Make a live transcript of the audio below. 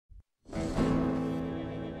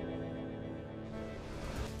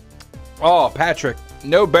Oh, Patrick,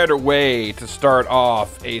 no better way to start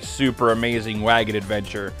off a super amazing wagon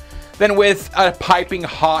adventure than with a piping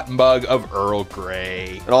hot mug of Earl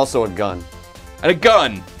Grey. And also a gun. And a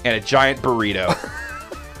gun. And a giant burrito.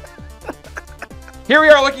 Here we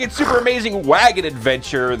are looking at super amazing wagon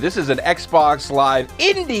adventure. This is an Xbox Live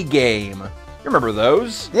indie game. You remember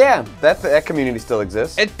those? Yeah, that community still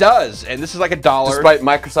exists. It does, and this is like $1. Despite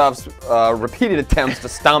Microsoft's repeated attempts to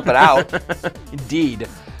stomp it out. Indeed.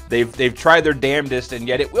 They've tried their damnedest, and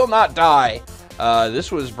yet it will not die.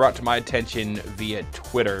 This was brought to my attention via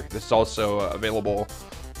Twitter. This is also available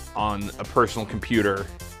on a personal computer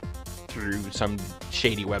through some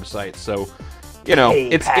shady website. So, you know,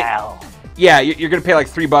 PayPal. Yeah, you're gonna pay like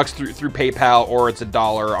 $3 through PayPal, or it's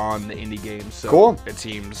 $1 on the indie games. So cool. It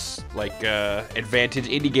seems like Advantage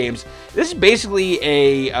Indie Games. This is basically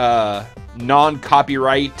a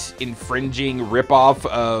non-copyright infringing ripoff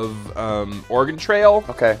of Oregon Trail.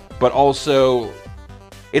 Okay. But also,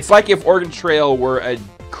 it's like if Oregon Trail were a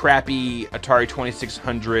crappy Atari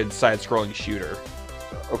 2600 side-scrolling shooter.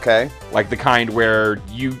 Okay. Like the kind where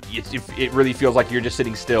it really feels like you're just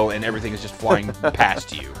sitting still and everything is just flying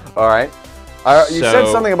past you. All right. You said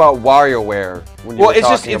something about WarioWare when you were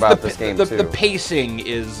talking about this game too. The pacing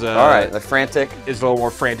is all right. The frantic is a little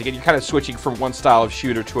more frantic, and you're kind of switching from one style of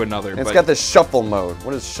shooter to another. It's got this shuffle mode.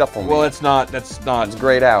 What does shuffle mean? Well, it's not. That's not. It's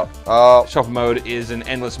grayed out. Oh. Shuffle mode is an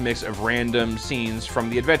endless mix of random scenes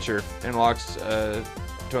from the adventure. And unlocks to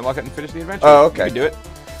unlock it and finish the adventure. Oh, okay. You can do it.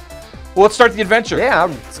 Well, let's start the adventure.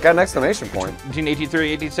 Yeah, it's got an exclamation point. Between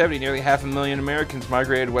 1830 and 1870, nearly 500,000 Americans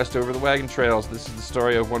migrated west over the wagon trails. This is the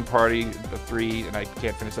story of one party of three, and I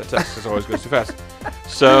can't finish that text because it always goes too fast.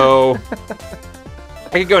 So, I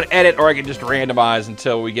can go and edit, or I can just randomize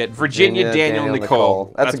until we get Virginia, Daniel,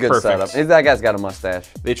 Nicole. That's a good perfect. setup. That guy's got a mustache.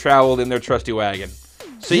 They traveled in their trusty wagon.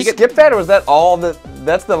 So you skip that, or was that all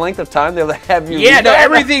that's the length of time they'll have you? Yeah, no,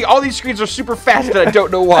 everything, all these screens are super fast, and I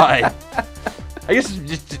don't know why. I guess it's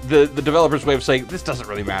just the developer's way of saying this doesn't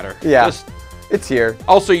really matter. Yeah, it's here.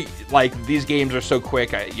 Also, like, these games are so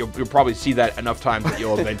quick, you'll probably see that enough times that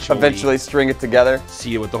you'll eventually string it together.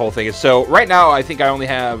 See what the whole thing is. So right now, I think I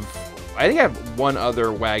have one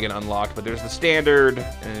other wagon unlocked, but there's the standard,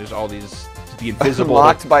 and there's all these the invisible.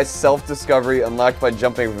 Unlocked by self-discovery, unlocked by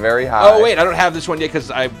jumping very high. Oh wait, I don't have this one yet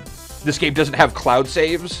because this game doesn't have cloud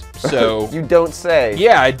saves, so... You don't say.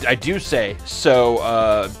 Yeah, I do say.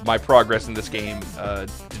 So, my progress in this game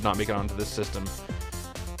did not make it onto this system.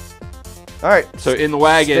 All right. So, in the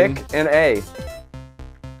wagon... Stick and A.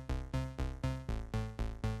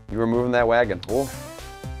 You were moving that wagon. Cool.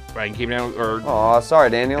 Wagon came down, or... Aw, sorry,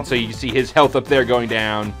 Daniel. And so you can see his health up there going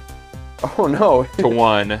down. Oh, no. To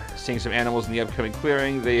 1. Seeing some animals in the upcoming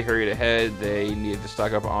clearing, they hurried ahead. They needed to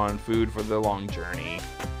stock up on food for the long journey.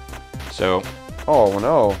 So, oh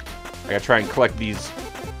no! I gotta try and collect these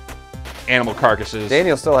animal carcasses.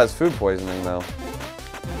 Daniel still has food poisoning though.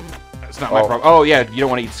 That's not my problem. Oh yeah, you don't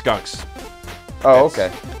want to eat skunks. Oh,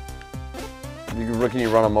 okay. Can you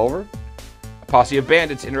run them over? A posse of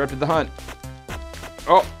bandits interrupted the hunt.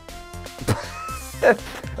 Oh. At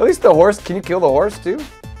least the horse. Can you kill the horse too?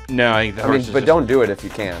 No, I think the horse. But don't do it if you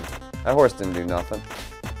can. That horse didn't do nothing.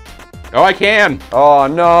 Oh, I can. Oh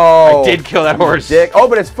no! I did kill that horse. Dick. Oh,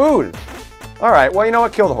 but it's food. All right. Well, you know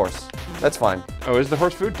what? Kill the horse. That's fine. Oh, is the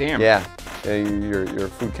horse food? Damn. Yeah. Your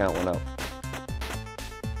food count went up.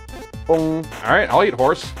 Boom. All right, I'll eat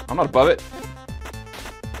horse. I'm not above it.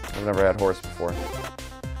 I've never had horse before.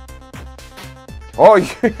 Oh,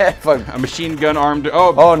 you have a machine gun armed.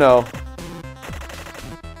 Oh. Oh no.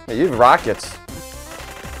 Yeah, you have rockets.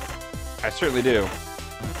 I certainly do.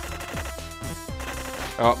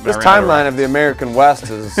 Oh, this timeline of the American West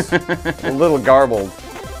is a little garbled.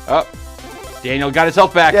 Oh, Daniel got his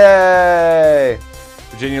health back. Yay!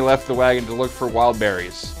 Virginia left the wagon to look for wild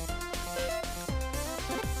berries.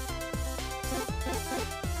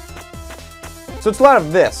 So it's a lot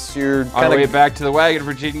of this. You're on the way back to the wagon.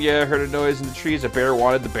 Virginia heard a noise in the trees. A bear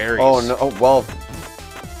wanted the berries. Oh no! Oh, well,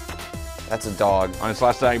 that's a dog. On its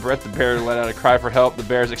last dying breath, the bear let out a cry for help. The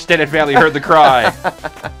bear's extended family heard the cry.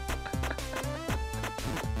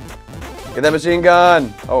 Get that machine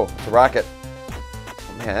gun! Oh, it's a rocket.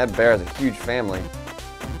 Oh, man, that bear has a huge family.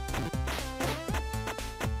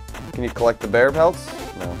 Can you collect the bear pelts?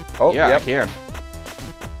 No. Oh, yeah, yep. I can.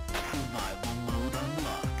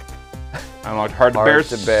 Unlocked hard to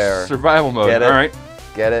bear survival mode. Get it? All right.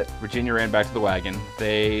 Get it? Virginia ran back to the wagon.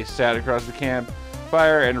 They sat across the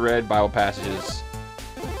campfire and read Bible passages.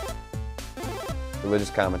 Religious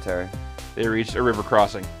commentary. They reached a river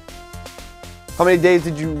crossing. How many days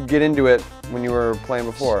did you get into it when you were playing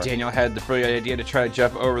before? Daniel had the brilliant idea to try to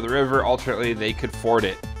jump over the river. Alternately, they could ford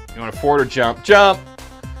it. You want to forward or jump? Jump!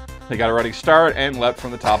 They got a running start and leapt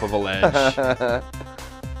from the top of a ledge.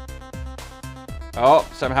 Oh,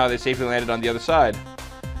 somehow they safely landed on the other side.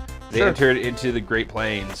 They entered into the Great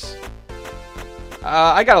Plains.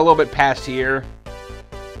 I got a little bit past here.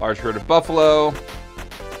 Large herd of buffalo.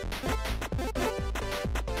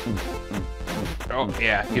 Oh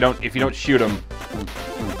yeah, if you don't shoot them.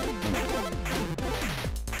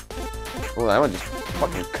 Oh, that one just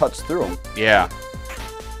fucking cuts through them. Yeah.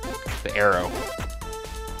 The arrow.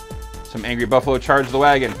 Some angry buffalo charged the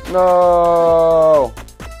wagon. No.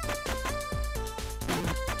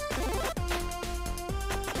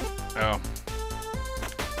 Oh.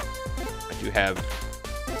 I do have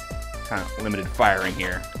kind of limited firing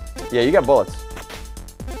here. Yeah, you got bullets.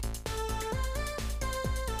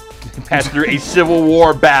 Passed through a Civil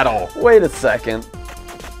War battle. Wait a second.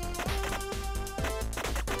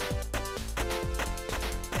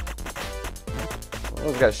 What are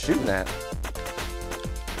those guys shooting at?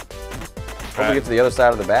 Hope we get to the other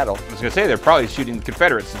side of the battle. I was going to say, they're probably shooting the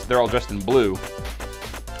Confederates since they're all dressed in blue.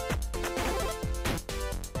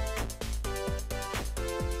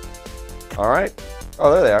 All right.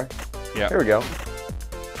 Oh, there they are. Yeah. Here we go.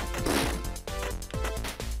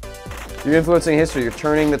 You're influencing history. You're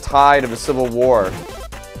turning the tide of a civil war.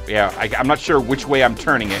 Yeah, I'm not sure which way I'm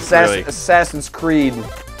turning it, really. Assassin's Creed.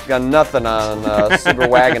 Got nothing on Super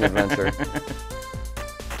Wagon Adventure.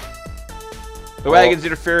 The wagon's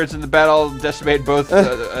interference in the battle decimated both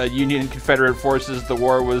Union and Confederate forces. The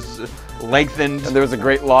war was lengthened. And there was a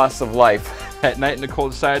great loss of life. At night, Nicole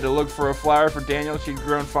decided to look for a flower for Daniel. She'd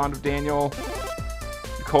grown fond of Daniel.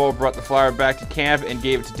 Nicole brought the flower back to camp and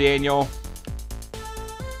gave it to Daniel.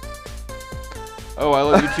 Oh, I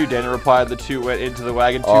love you too, Daniel replied. The two went into the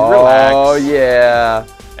wagon to relax. Oh, yeah.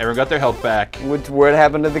 Everyone got their health back. What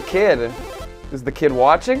happened to the kid? Is the kid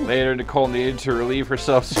watching? Later, Nicole needed to relieve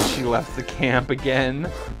herself, so she left the camp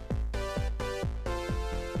again.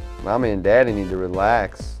 Mommy and Daddy need to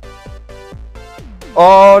relax.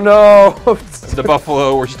 Oh, no! The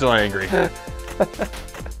buffalo were still angry.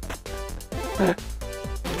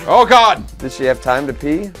 Oh, God! Did she have time to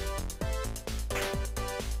pee?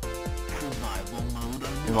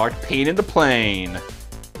 Marked pain in the plane.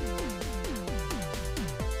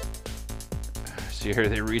 So here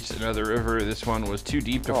they reached another river. This one was too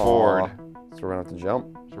deep to ford. So we're gonna have to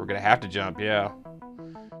jump. So we're gonna have to jump, yeah.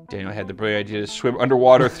 Daniel had the brilliant idea to swim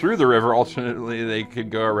underwater through the river. Alternately, they could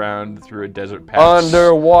go around through a desert path.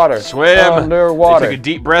 Underwater. Swim. Underwater. They took a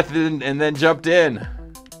deep breath in and then jumped in.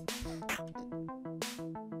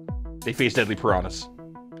 They faced deadly piranhas.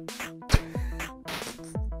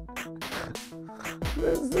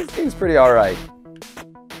 This game's pretty alright.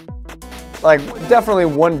 Like, definitely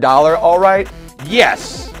 $1 alright.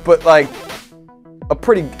 Yes! But, like,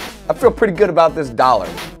 I feel pretty good about this dollar.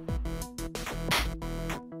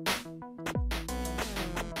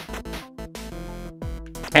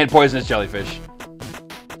 And poisonous jellyfish.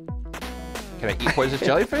 Can I eat poisonous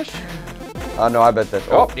jellyfish? No, I bet that.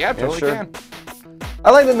 Oh, yeah, totally can. I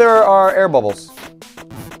like that there are air bubbles.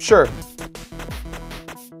 Sure.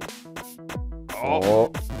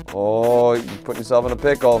 Oh. Oh, you're putting yourself in a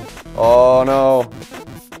pickle. Oh, no.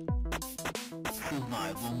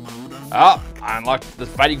 Oh, I unlocked the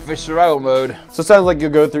fighting fish survival mode. So it sounds like you'll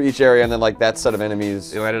go through each area and then, like, that set of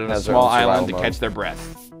enemies. They landed on a small island to catch their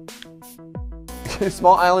breath. A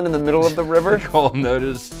small island in the middle of the river? Nicole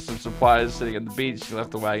noticed some supplies sitting on the beach. She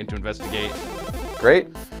left the wagon to investigate. Great.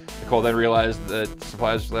 Nicole then realized that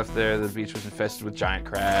supplies left there. The beach was infested with giant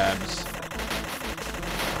crabs.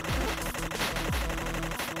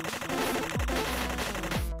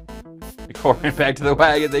 Nicole ran back to the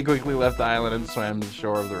wagon. They quickly left the island and swam to the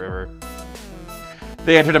shore of the river.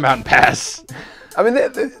 They entered a mountain pass. I mean,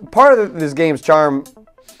 part of this game's charm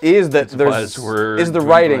is that the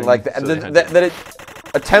writing, like that it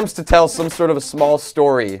attempts to tell some sort of a small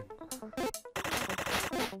story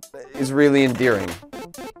is really endearing.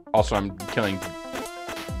 Also, I'm killing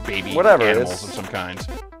baby animals of some kind.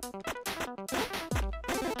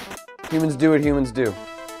 Humans do what humans do.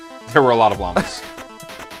 There were a lot of llamas.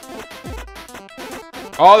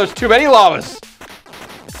 Oh, there's too many llamas!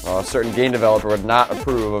 A certain game developer would not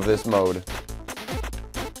approve of this mode.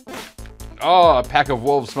 Oh, a pack of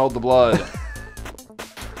wolves smelled the blood.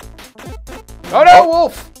 Oh no,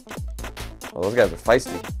 wolf! Oh, those guys are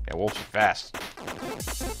feisty. Yeah, wolves are fast.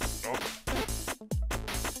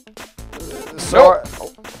 So,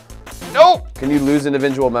 Nope! Can you lose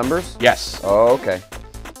individual members? Yes. Oh, okay.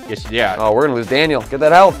 Yes, yeah. Oh, we're gonna lose Daniel. Get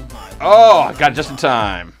that health. Oh, I got it just in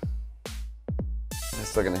time. Is it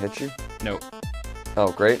still gonna hit you? Nope.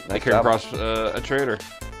 Oh, great. I came across a trader.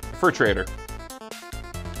 A fur trader.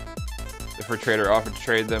 for a trader. Offered to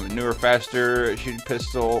trade them a newer, faster shooting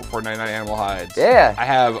pistol for 99 animal hides. Yeah. I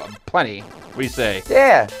have plenty. What do you say?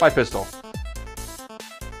 Yeah. Buy pistol.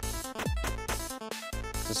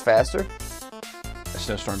 Is this faster? A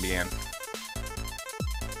snowstorm began.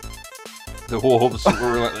 The wolves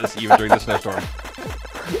were relentless even during the snowstorm.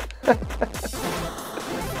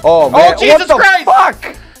 Oh, man. Oh, Jesus what the Christ!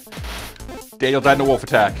 Fuck? Daniel died in a wolf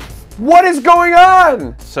attack. What is going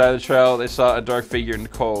on? Side of the trail, they saw a dark figure.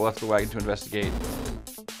 Nicole left the wagon to investigate.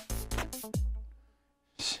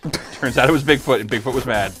 Turns out it was Bigfoot, and Bigfoot was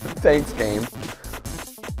mad. Thanks, game.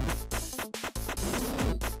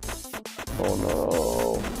 Oh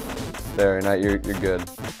no. There, now you're good.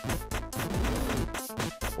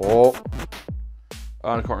 Oh.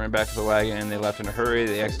 Oh, Nicole ran back to the wagon, and they left in a hurry.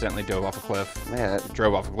 They accidentally dove off a cliff. Man,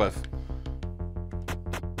 Drove off a cliff.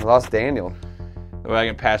 I lost Daniel. The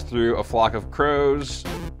wagon passed through a flock of crows.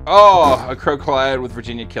 Oh, a crow collided with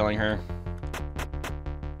Virginia, killing her.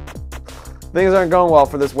 Things aren't going well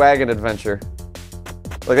for this wagon adventure.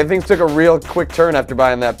 Like, I think things took a real quick turn after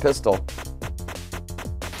buying that pistol.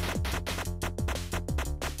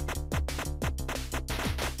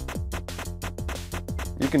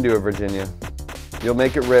 You can do it, Virginia. You'll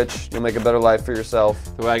make it rich. You'll make a better life for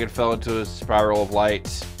yourself. The wagon fell into a spiral of light.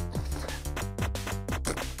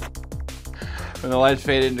 When the lights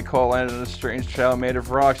faded, Nicole landed on a strange trail made of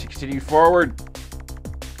rock. She continued forward.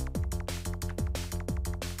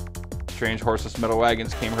 Strange horseless metal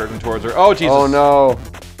wagons came hurtling towards her. Oh, Jesus. Oh, no.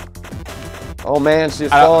 Oh, man, she's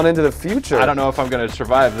fallen into the future. I don't know if I'm going to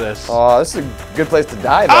survive this. Oh, this is a good place to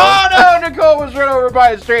die, though. Oh, no! Nicole was run over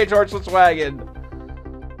by a strange horseless wagon.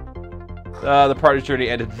 The party's journey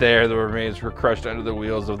ended there. The remains were crushed under the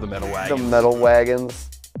wheels of the metal wagons. The metal wagons.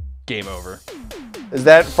 Game over. Is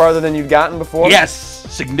that farther than you'd gotten before? Yes!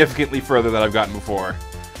 Significantly further than I've gotten before.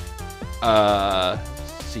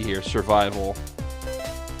 See here. Survival.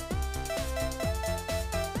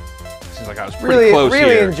 Seems like I was pretty close here.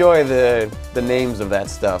 Really enjoy the names of that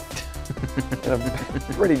stuff. In a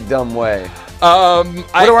pretty dumb way.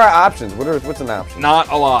 What are our options? What's an option? Not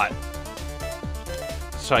a lot.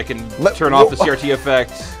 So I can turn off the CRT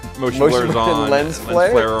effect, motion blur's on, lens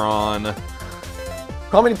flare on.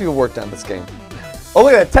 How many people worked on this game? Oh,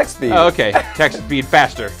 look at that text speed. Oh, okay. Text speed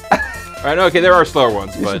faster. All right, okay, there are slower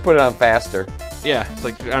ones, you but should put it on faster. Yeah, it's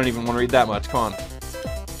like I don't even want to read that much. Come on.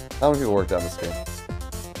 How many people worked on this game?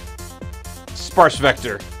 Sparse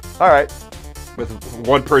vector. All right. With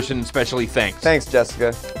one person specially thanked. Thanks,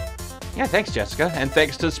 Jessica. Yeah, thanks, Jessica, and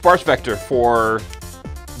thanks to Sparse Vector for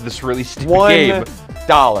this really stupid game.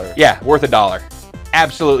 $1. Yeah, worth $1.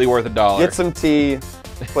 Absolutely worth $1. Get some tea.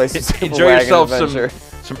 Play some Enjoy yourself adventure.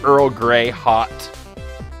 some Earl Grey hot.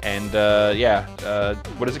 And yeah,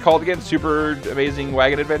 what is it called again? Super Amazing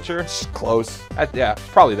Wagon Adventure? Close. Yeah,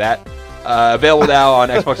 probably that. Available now on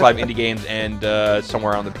Xbox Live Indie Games and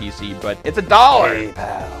somewhere on the PC, but it's $1. Hey,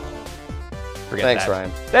 pal. Forget Thanks, that.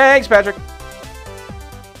 Ryan. Thanks, Patrick.